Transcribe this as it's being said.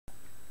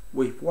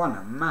we've won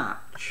a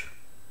match.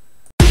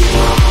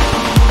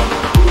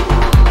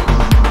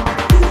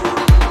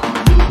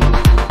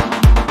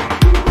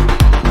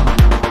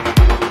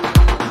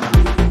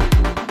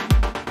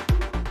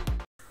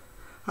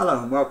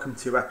 Hello and welcome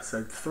to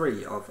episode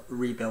 3 of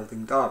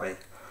Rebuilding Derby.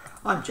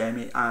 I'm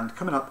Jamie, and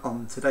coming up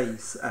on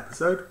today's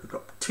episode we've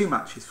got 2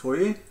 matches for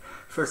you.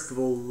 First of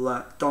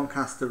all,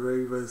 Doncaster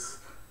Rovers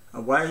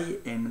away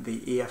in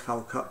the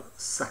EFL Cup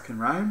second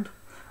round,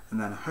 and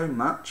then a home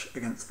match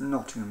against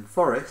Nottingham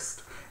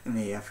Forest in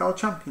the EFL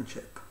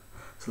Championship.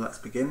 So let's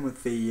begin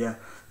with the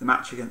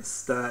match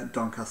against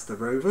Doncaster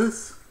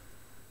Rovers.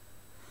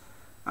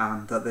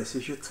 And this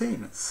is your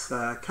team. It's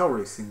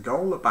Kelroos in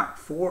goal, a back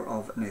 4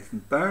 of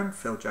Nathan Byrne,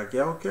 Phil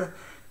Jagielka,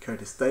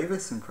 Curtis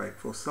Davis and Craig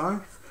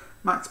Forsyth,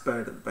 Max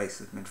Bird at the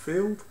base of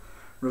midfield,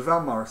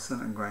 Ravel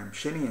Morrison and Graham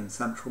Shinney in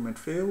central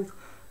midfield,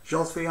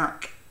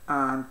 Josviak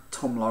and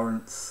Tom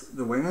Lawrence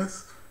the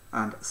wingers,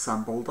 and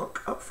Sam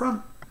Baldock up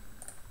front.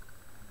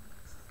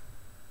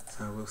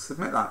 So we'll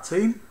submit that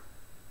team.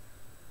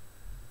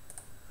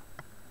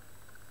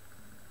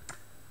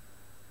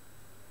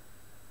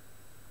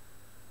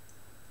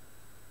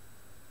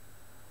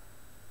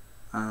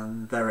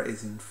 And there it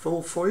is in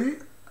full for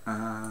you.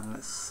 And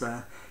let's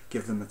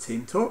give them a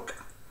team talk,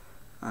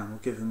 and we'll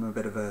give them a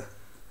bit of a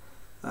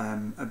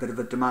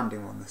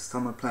demanding one. This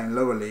time we're playing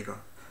lower league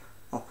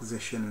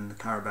opposition in the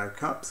Carabao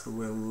Cup, so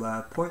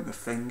we'll point the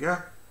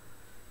finger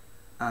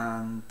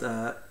and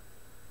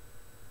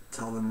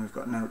tell them we've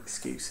got no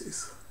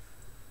excuses.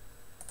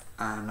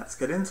 And let's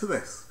get into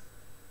this.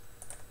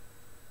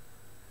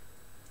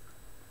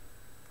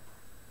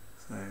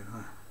 So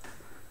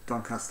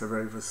Doncaster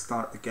Rovers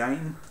start the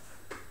game,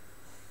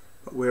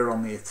 but we're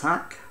on the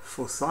attack.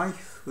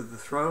 Forsyth with the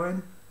throw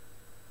in.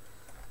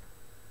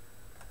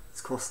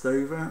 It's crossed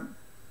over,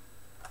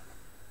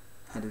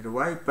 headed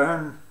away.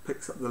 Byrne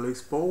picks up the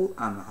loose ball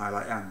and the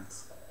highlight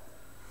ends.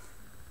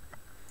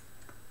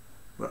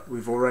 But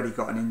we've already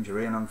got an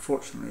injury, and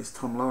unfortunately as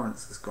Tom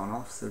Lawrence has gone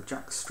off, so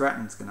Jack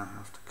Stretton's going to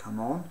have to come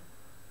on.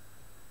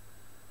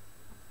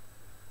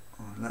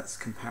 Or let's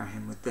compare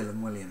him with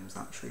Dylan Williams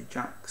actually.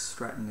 Jack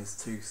Stretton is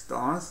 2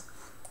 stars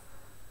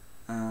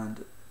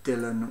and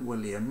Dylan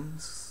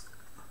Williams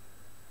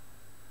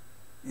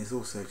is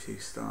also 2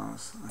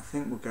 stars. I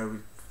think we'll go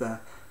with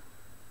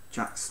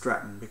Jack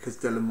Stretton because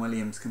Dylan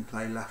Williams can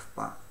play left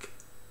back.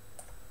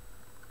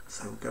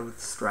 So we'll go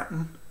with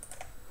Stretton.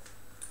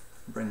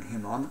 Bring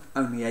him on.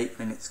 Only 8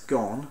 minutes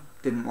gone.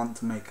 Didn't want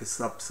to make a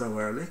sub so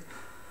early.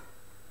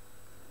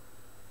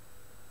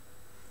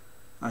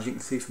 As you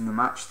can see from the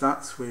match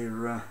stats, we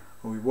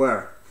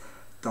were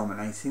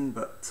dominating,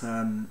 but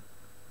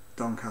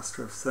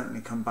Doncaster have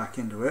certainly come back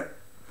into it.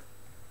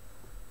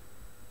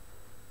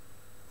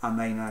 And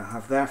they now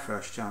have their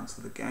first chance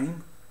of the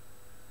game.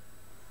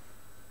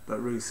 But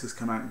Roos has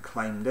come out and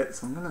claimed it,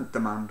 so I'm going to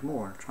demand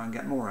more and try and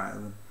get more out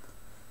of them.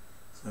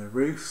 So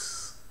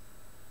Roos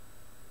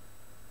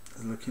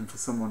is looking for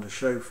someone to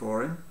show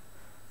for him.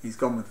 He's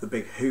gone with the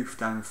big hoof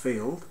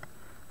downfield.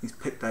 He's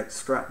picked out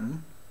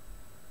Stretton.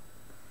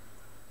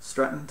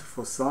 Stretton to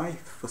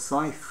Forsyth.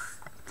 Forsyth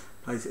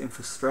plays it in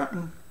for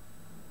Stretton.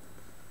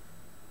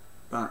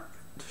 Back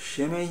to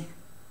Shinney.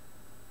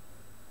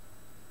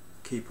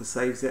 Keeper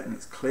saves it and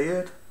it's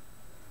cleared,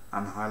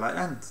 and the highlight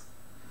ends.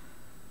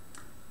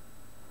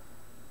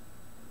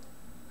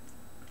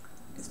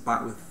 It's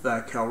back with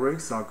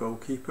Kelroos, our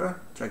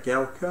goalkeeper,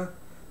 Jagielka,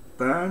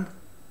 Byrne,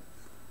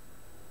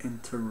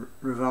 into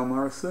Ravel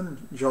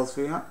Morrison,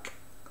 Josviak,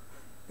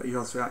 but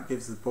Josviak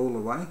gives the ball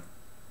away.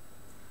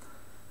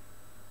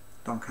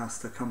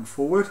 Doncaster come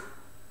forward,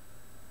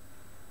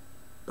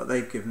 but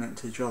they've given it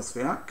to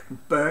Josviak.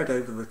 Bird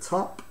over the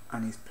top,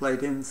 and he's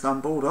played in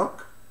Sam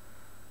Baldock.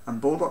 And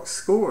Baldock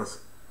scores.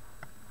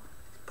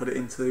 Put it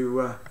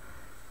into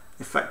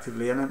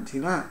effectively an empty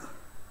net.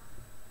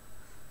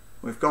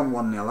 We've gone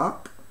 1-0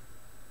 up.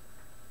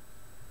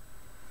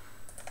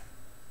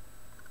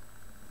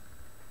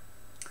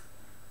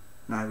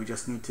 Now we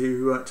just need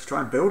to try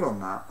and build on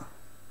that.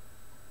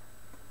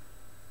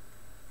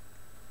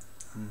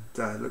 And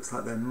it looks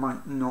like there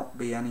might not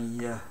be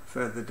any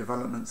further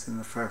developments in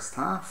the first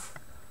half.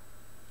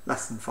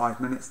 Less than 5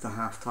 minutes to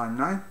half time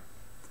now.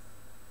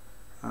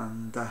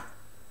 And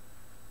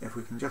if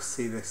we can just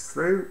see this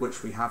through,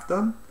 which we have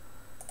done,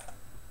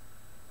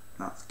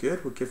 that's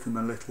good. We'll give them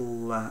a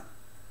little,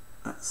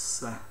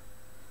 let's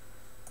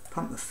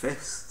pump the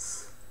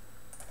fists.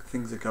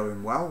 Things are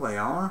going well, they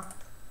are.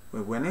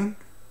 We're winning,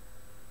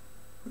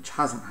 which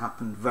hasn't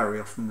happened very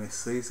often this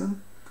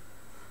season.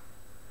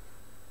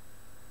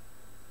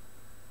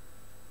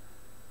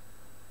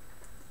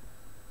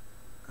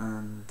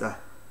 And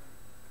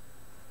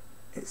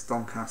it's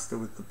Doncaster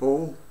with the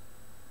ball.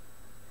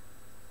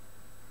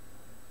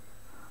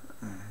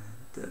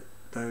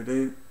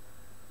 Dodo,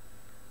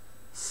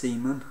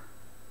 Seaman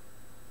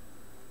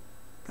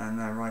down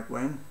their right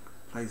wing,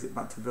 plays it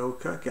back to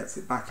Vilka, gets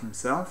it back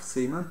himself.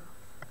 Seaman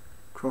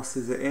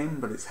crosses it in,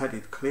 but it's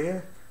headed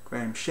clear.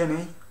 Graham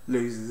Shinney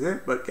loses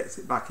it but gets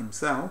it back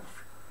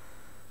himself.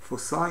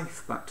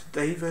 Forsyth back to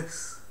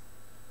Davis,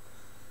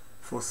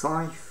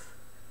 Forsyth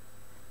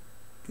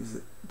gives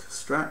it to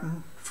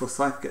Stratton.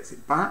 Forsyth gets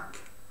it back.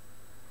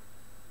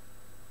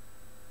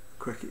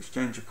 Quick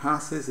exchange of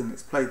passes, and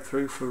it's played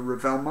through for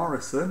Ravel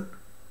Morrison,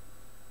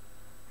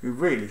 who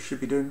really should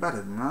be doing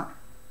better than that.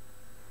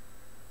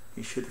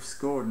 He should have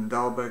scored, and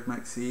Dahlberg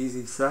makes the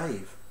easy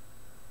save.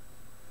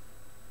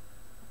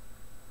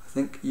 I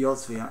think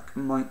Jozwiak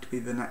might be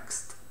the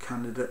next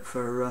candidate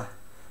for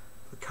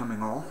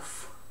coming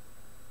off,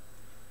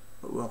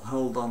 but we'll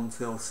hold on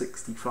till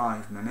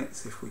 65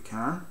 minutes if we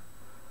can.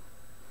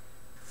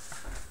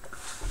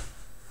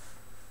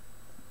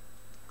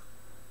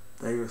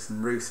 Davis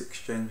and Roos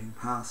exchanging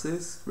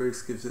passes.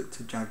 Roos gives it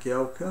to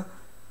Jagielka.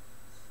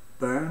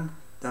 Byrne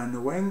down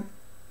the wing,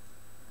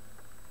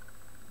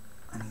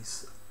 and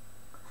he's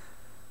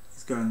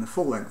going the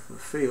full length of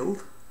the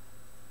field.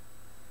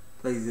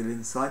 Plays it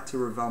inside to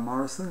Ravel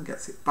Morrison,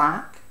 gets it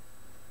back.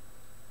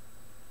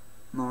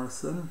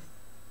 Morrison,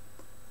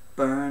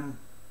 Byrne.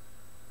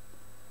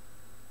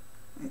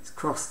 It's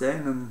crossed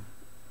in, and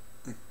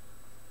the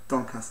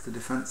Doncaster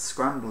defence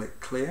scramble it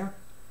clear.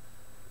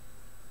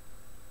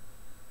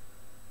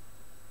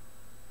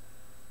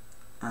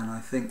 And I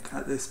think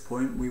at this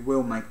point we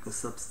will make the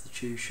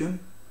substitution.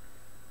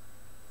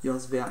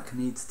 Jozwiak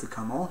needs to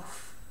come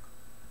off,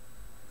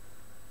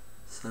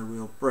 so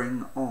we'll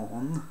bring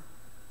on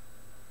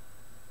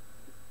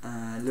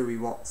Louis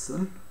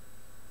Watson,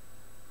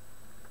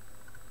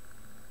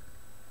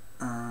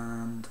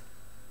 and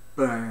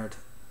Bird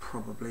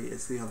probably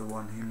is the other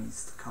one who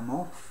needs to come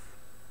off,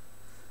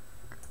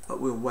 but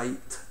we'll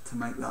wait to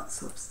make that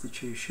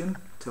substitution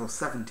till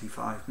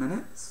 75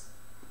 minutes.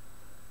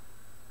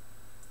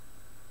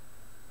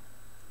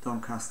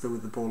 Doncaster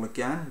with the ball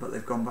again, but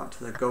they've gone back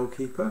to their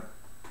goalkeeper.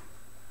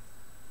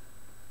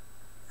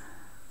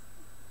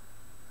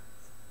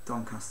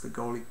 Doncaster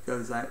goalie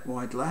goes out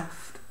wide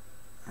left,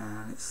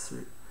 and it's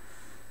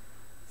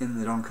in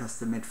the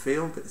Doncaster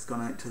midfield. It's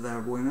gone out to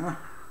their winger,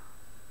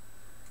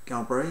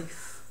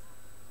 Galbraith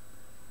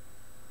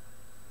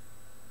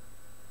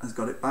has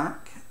got it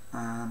back,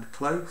 and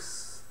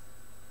Close,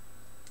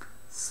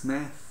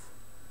 Smith.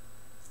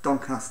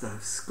 Doncaster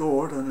have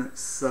scored, and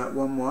it's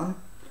 1-1.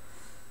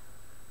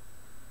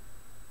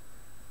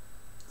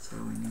 So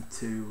we need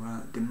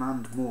to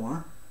demand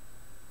more,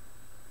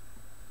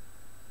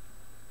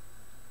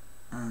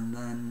 and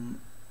then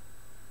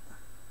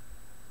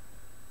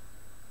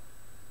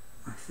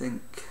I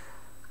think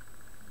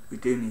we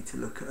do need to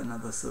look at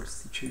another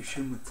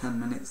substitution with 10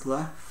 minutes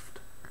left.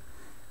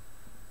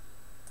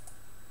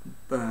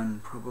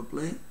 Byrne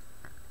probably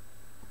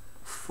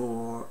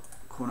for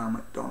Cornell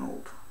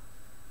MacDonald.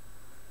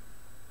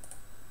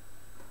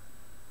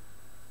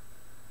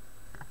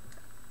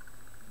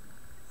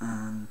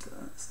 And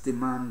let's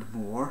demand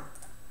more.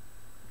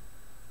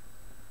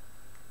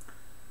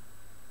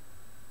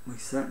 We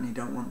certainly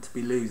don't want to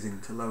be losing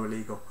to lower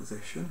league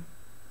opposition.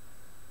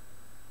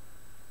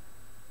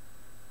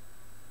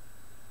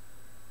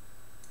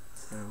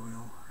 So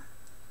we'll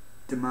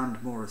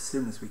demand more as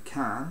soon as we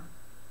can.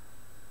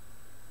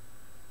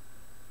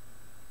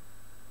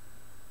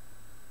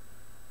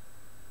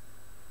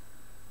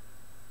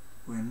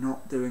 We're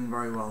not doing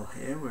very well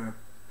here. We're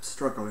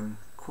struggling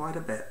quite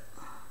a bit.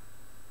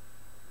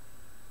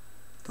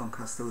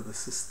 Doncaster with a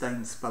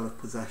sustained spell of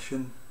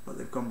possession, but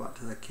they've gone back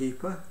to their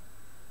keeper.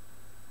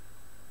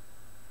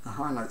 The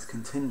highlight's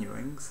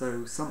continuing,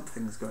 so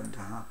something's going to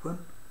happen.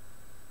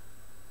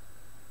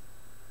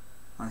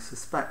 I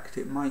suspect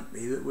it might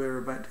be that we're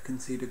about to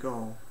concede a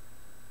goal.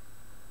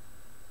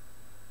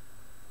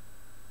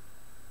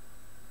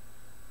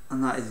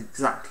 And that is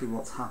exactly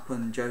what's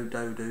happened. Joe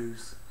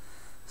Dodo's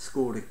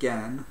scored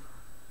again.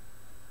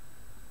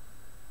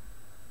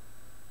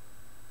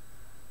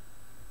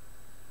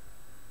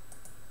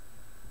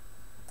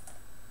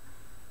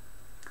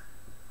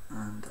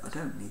 And I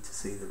don't need to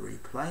see the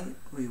replay.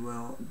 We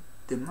will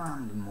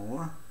demand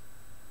more.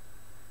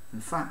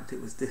 In fact, it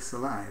was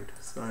disallowed,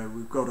 so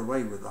we've got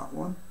away with that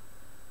one.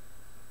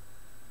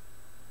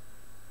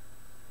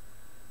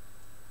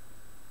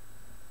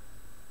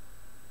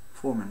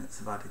 Four minutes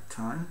of added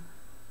time.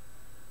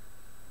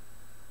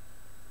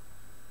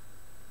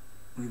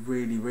 We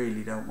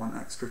really don't want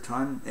extra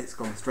time. It's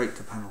gone straight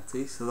to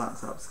penalty, so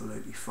that's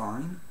absolutely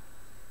fine.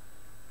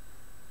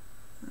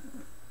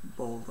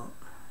 Baldock,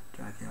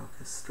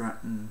 Jagielka,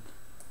 Stratton.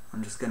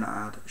 I'm just going to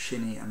add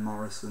Shinnie and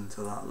Morrison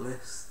to that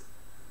list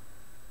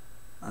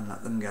and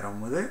let them get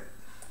on with it.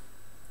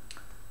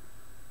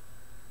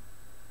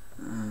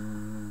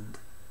 And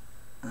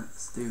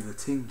let's do the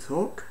team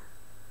talk.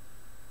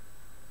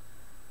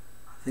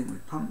 I think we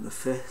pumped the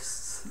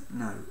fists.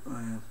 No,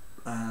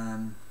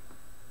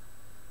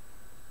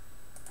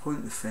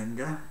 point the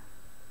finger,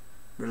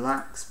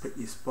 relax, pick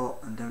your spot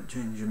and don't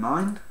change your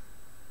mind.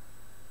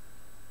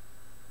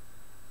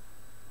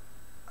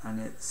 And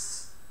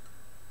it's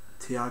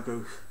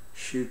Thiago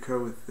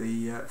Schuker with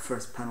the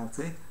first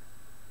penalty,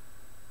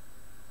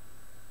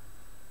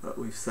 but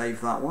we've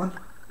saved that one.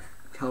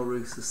 Cal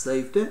Roos has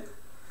saved it.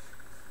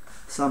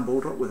 Sam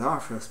Baldock with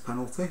our first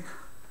penalty,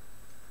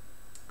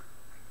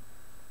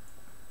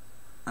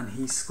 and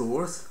he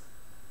scores.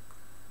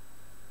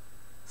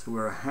 So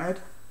we're ahead.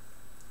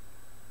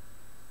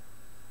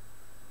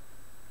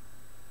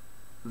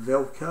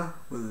 Vilka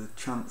with a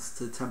chance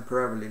to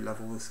temporarily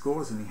level the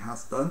scores, and he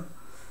has done.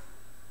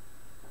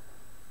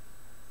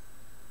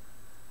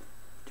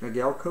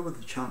 Jagielka with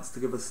a chance to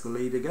give us the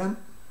lead again.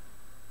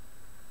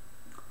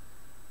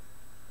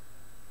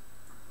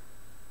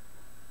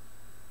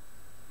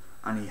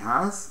 And he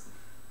has.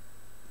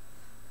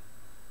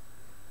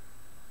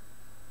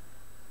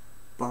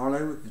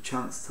 Barlow with the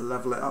chance to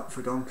level it up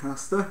for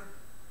Doncaster.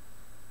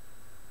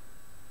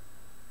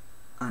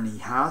 And he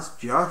has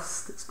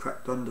just. It's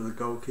crept under the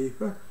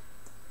goalkeeper.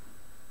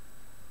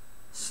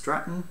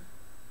 Stratton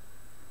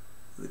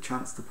with a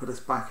chance to put us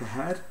back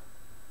ahead.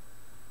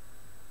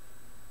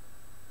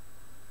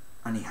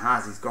 And he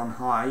has. He's gone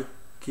high.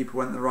 Keeper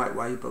went the right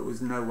way but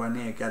was nowhere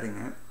near getting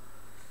it.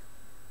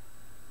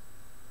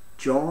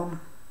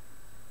 John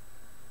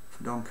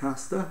for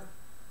Doncaster.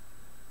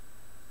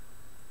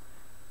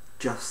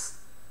 Just,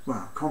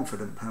 well,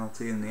 confident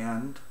penalty in the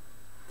end.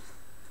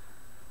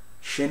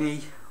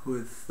 Shinnie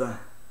with the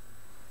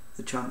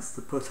chance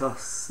to put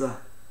us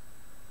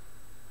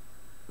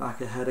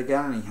back ahead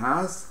again, and he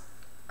has.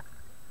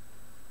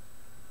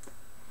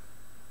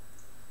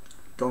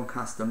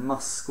 Doncaster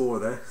must score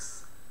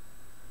this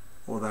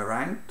or they're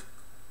out.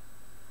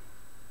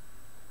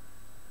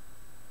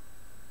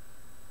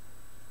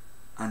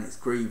 And it's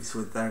Greaves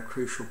with their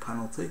crucial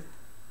penalty.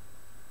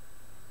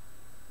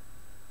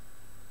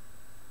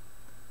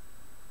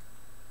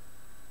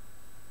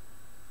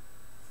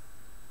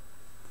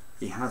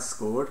 He has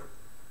scored.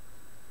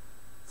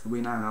 So we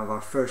now have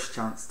our first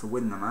chance to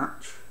win the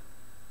match.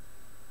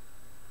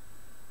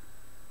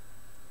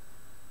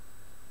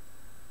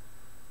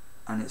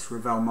 And it's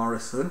Ravel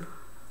Morrison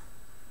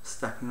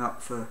stepping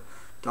up for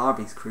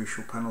Derby's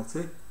crucial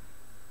penalty.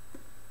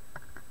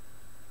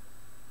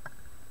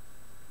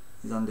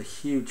 He's under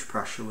huge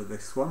pressure with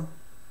this one.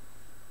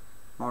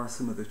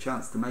 Morrison with a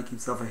chance to make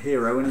himself a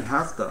hero, and he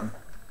has done.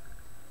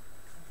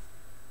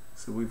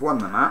 So we've won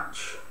the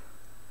match.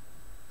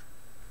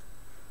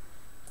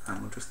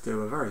 And we'll just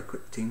do a very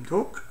quick team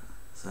talk.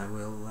 So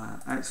we'll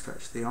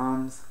outstretch the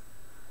arms.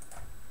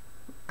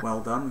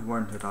 Well done, we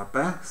weren't at our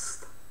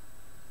best.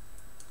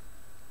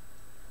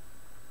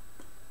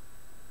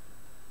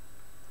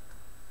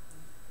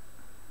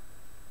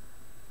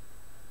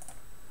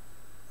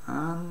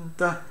 And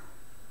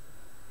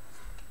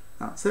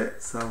that's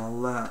it. So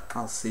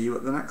I'll see you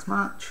at the next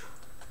match.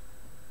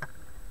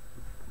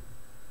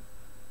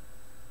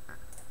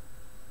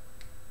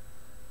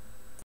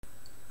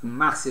 A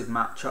massive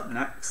match up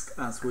next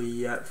as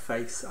we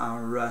face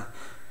our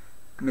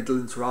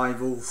Midlands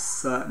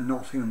rivals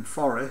Nottingham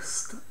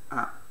Forest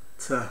at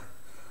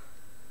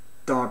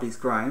Derby's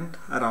ground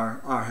at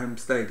our home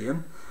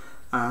stadium.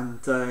 And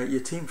your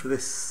team for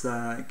this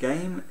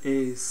game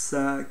is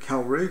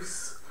Kel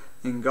Roos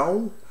in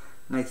goal,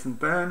 Nathan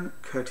Byrne,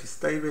 Curtis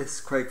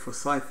Davis, Craig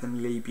Forsyth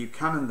and Lee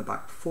Buchanan the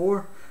back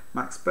four,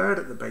 Max Baird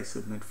at the base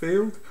of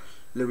midfield,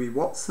 Louis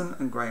Watson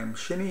and Graham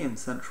Shinnie in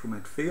central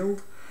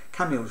midfield,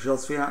 Camille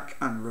Josviak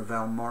and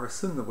Ravel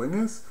Morrison the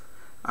wingers,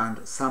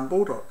 and Sam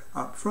Baldock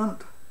up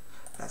front.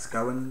 Let's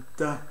go and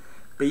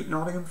beat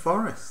Nottingham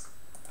Forest.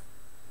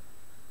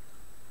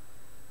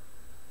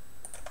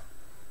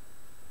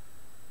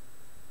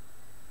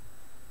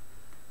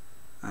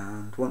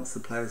 And once the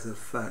players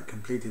have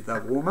completed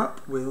their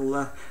warm-up,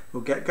 we'll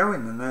get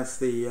going. And there's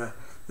the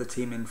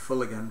team in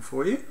full again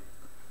for you.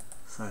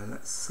 So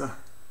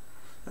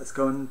let's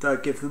go and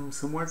give them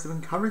some words of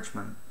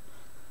encouragement.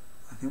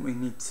 I think we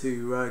need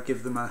to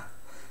give them a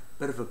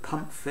bit of a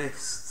pump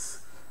fist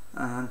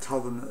and tell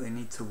them that they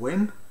need to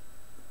win.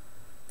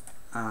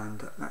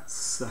 And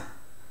let's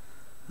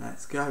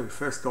go.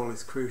 First goal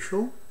is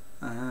crucial.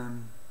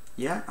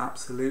 Yeah,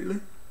 absolutely.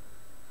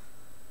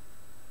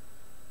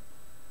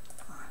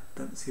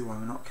 Don't see why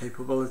we're not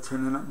capable of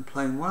turning up and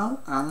playing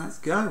well. And let's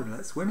go.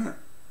 Let's win it.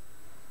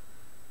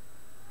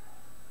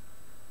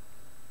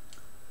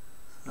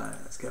 So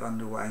let's get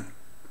underway.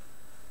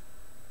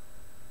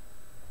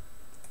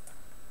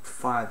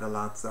 Fire the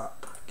lads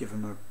up. Give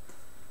them a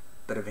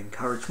bit of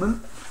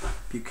encouragement.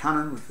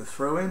 Buchanan with the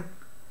throw-in.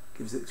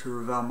 Gives it to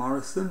Ravel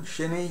Morrison.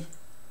 Shinnie.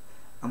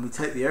 And we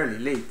take the early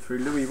lead through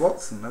Louis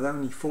Watson with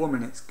only 4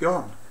 minutes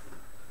gone.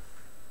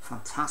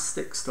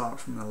 Fantastic start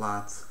from the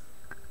lads.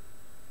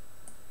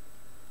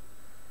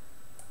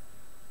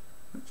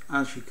 Which,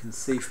 as you can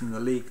see from the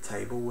league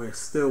table, we're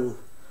still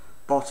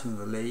bottom of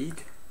the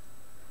league,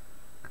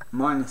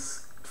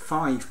 minus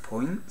 5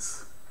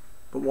 points,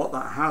 but what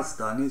that has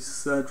done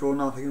is draw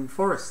Nottingham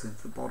Forest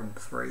into the bottom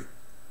 3.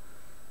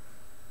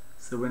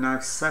 So we're now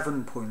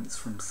 7 points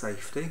from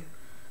safety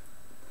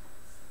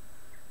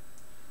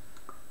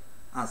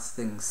as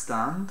things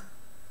stand.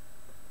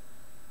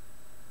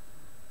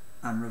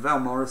 And Ravel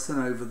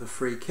Morrison over the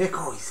free kick.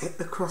 Oh, he's hit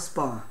the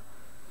crossbar.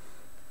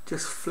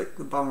 Just flicked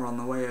the bar on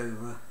the way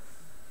over.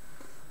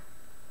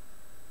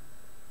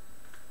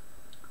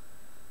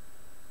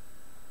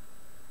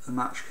 The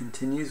match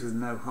continues with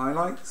no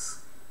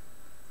highlights.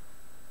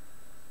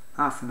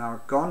 Half an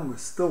hour gone, we're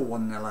still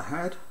 1-0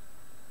 ahead.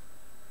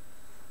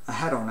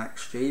 Ahead on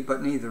XG,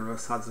 but neither of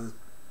us has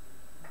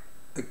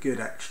a good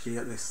XG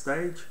at this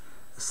stage.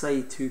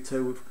 Say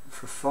 2-2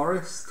 for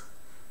Forest,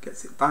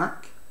 gets it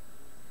back.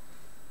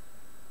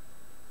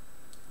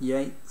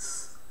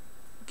 Yates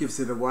gives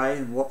it away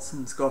and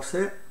Watson's got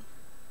it.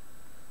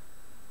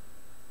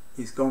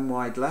 He's gone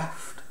wide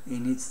left, he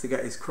needs to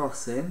get his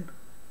cross in,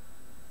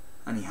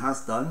 and he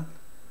has done,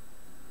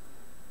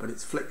 but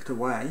it's flicked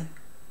away.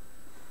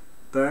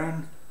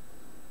 Byrne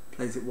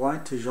plays it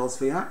wide to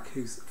Josviak,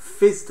 who's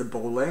fizzed the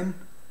ball in.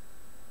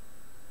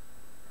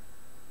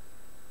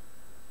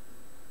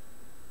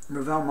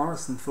 Ravel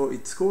Morrison thought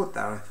he'd scored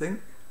there, I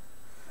think,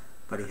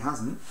 but he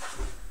hasn't.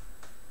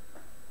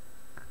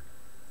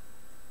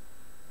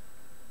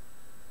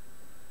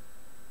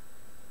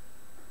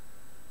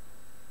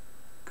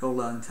 Goal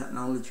line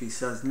technology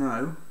says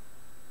no.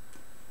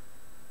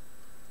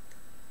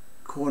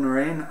 Corner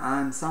in,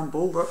 and Sam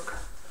Baldock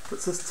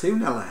puts us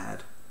 2-0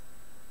 ahead.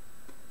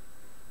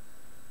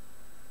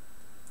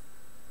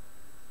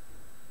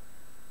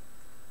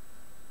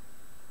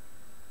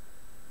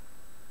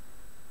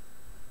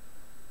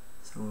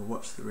 So we'll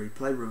watch the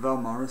replay. Ravel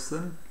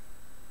Morrison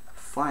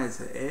fires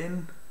it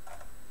in,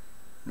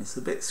 and it's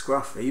a bit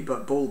scruffy,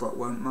 but Baldock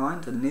won't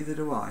mind, and neither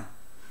do I.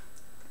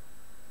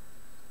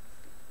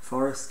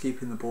 Forest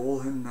keeping the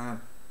ball in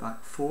their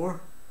back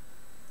four.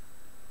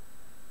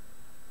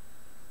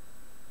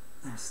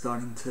 They're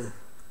starting to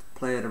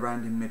play it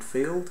around in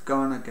midfield.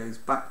 Garner goes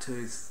back to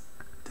his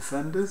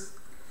defenders.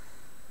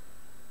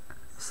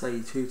 Say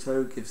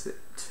Tuto gives it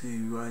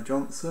to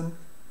Johnson,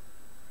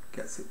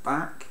 gets it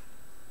back.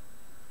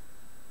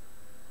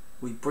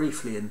 We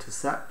briefly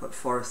intercept, but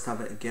Forest have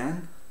it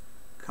again,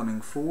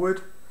 coming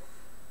forward.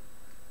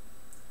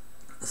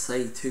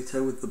 Say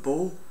Tuto with the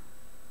ball.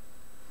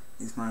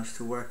 He's managed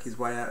to work his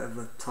way out of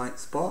a tight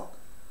spot.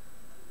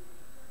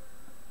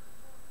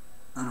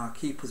 And our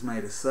keeper's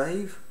made a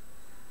save.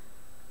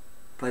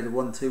 Played a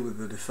 1-2 with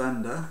the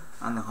defender,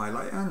 and the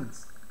highlight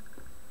ends.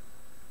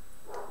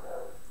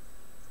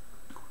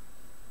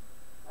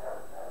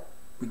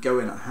 We go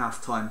in at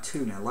half time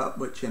 2-0 up,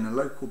 which in a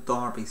local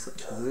derby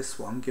such as this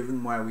one,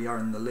 given where we are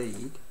in the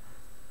league,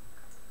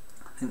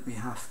 I think we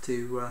have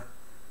to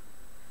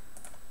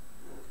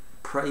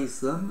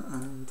praise them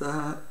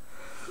and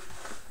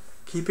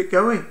keep it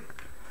going.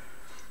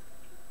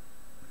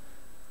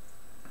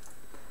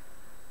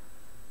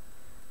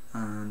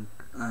 And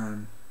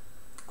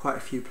quite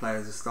a few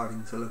players are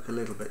starting to look a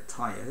little bit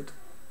tired.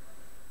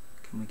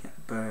 Can we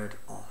get Bird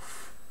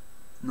off?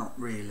 Not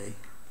really.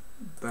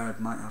 Bird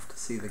might have to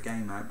see the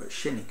game out, but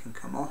Shinnie can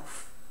come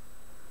off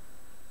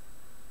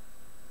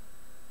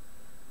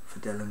for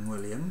Dylan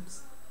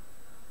Williams.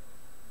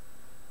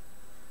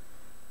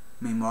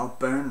 Meanwhile,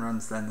 Byrne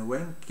runs down the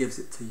wing, gives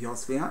it to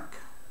Josviak.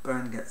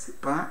 Byrne gets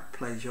it back,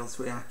 plays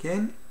Josviak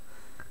in,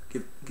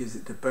 gives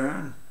it to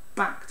Byrne,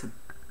 back to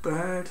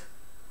Bird,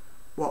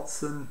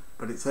 Watson,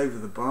 but it's over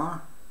the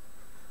bar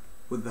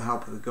with the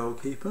help of the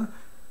goalkeeper.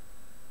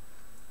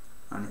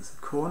 And it's a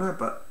corner,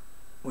 but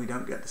we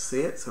don't get to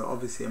see it, so it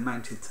obviously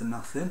amounted to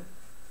nothing.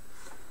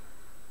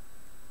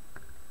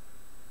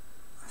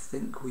 I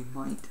think we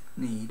might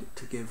need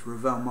to give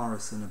Ravel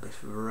Morrison a bit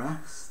of a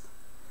rest.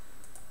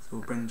 So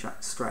we'll bring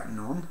Jack Stratton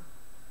on.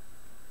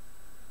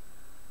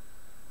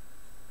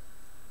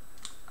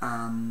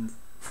 And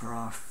for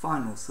our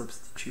final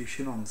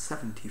substitution on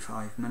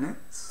 75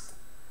 minutes,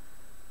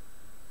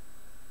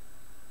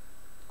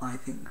 I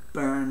think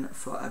Byrne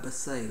for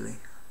Abasali.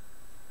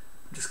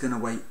 I'm just going to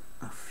wait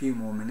a few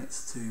more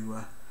minutes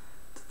to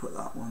put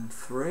that one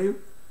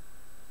through,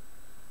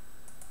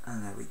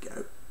 and there we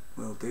go.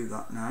 We'll do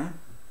that now.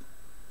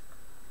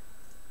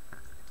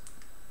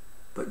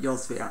 But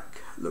Josviak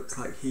looks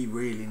like he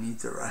really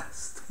needs a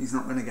rest. He's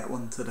not going to get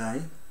one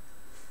today.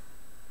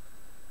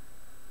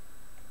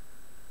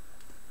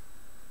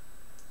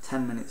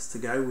 10 minutes to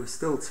go. We're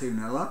still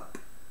 2-0 up.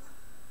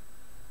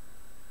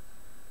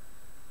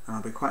 And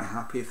I'll be quite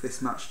happy if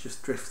this match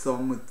just drifts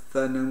on with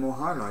no more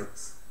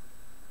highlights.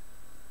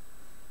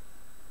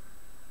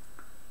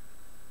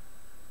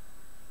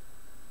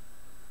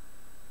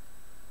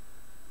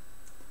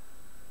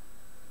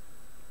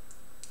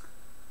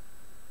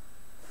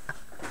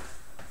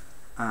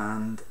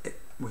 And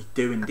we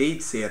do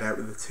indeed see it out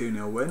with a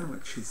 2-0 win,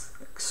 which is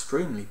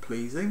extremely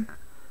pleasing.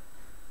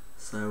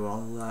 So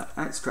I'll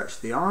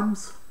outstretch the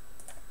arms,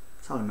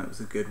 tell him it was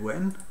a good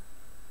win,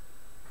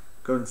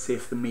 go and see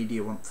if the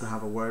media want to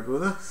have a word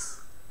with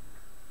us.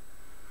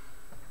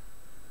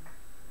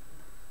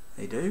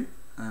 They do.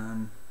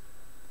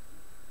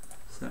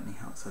 Certainly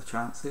helps our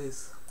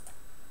chances,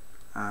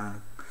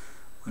 and a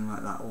win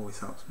like that always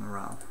helps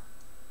morale.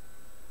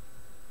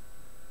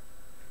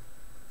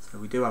 So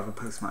we do have a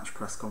post-match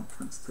press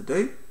conference to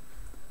do.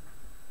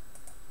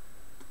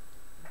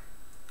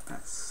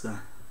 Let's see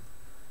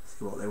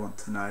what they want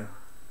to know.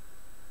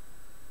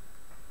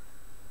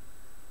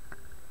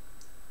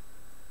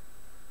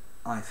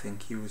 I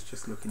think he was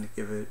just looking to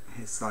give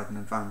his side an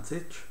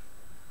advantage.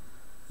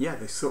 Yeah,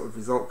 this sort of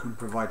result can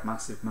provide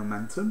massive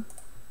momentum.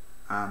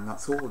 and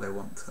that's all they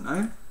want to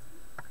know.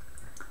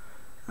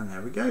 And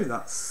there we go,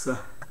 that's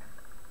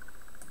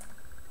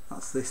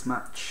this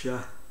match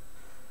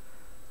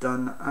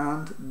done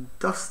and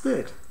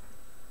dusted.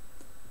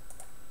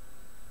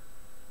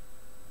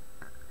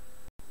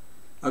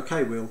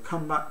 Okay, we'll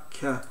come back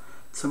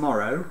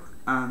tomorrow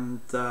and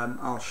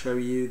I'll show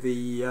you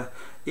the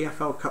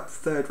EFL Cup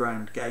third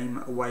round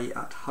game away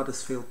at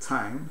Huddersfield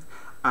Town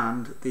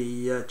and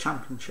the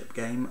Championship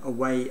game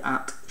away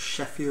at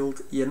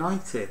Sheffield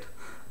United.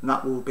 And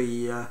that will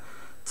be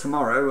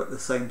tomorrow at the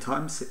same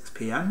time, 6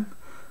 PM.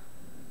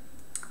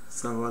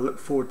 So I look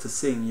forward to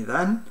seeing you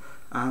then,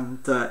 and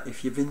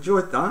if you've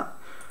enjoyed that,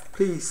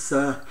 please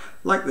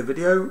like the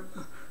video,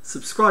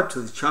 subscribe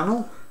to the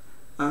channel,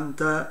 and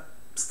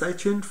stay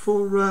tuned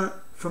for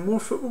more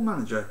Football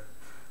Manager.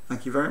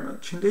 Thank you very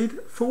much indeed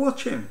for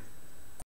watching.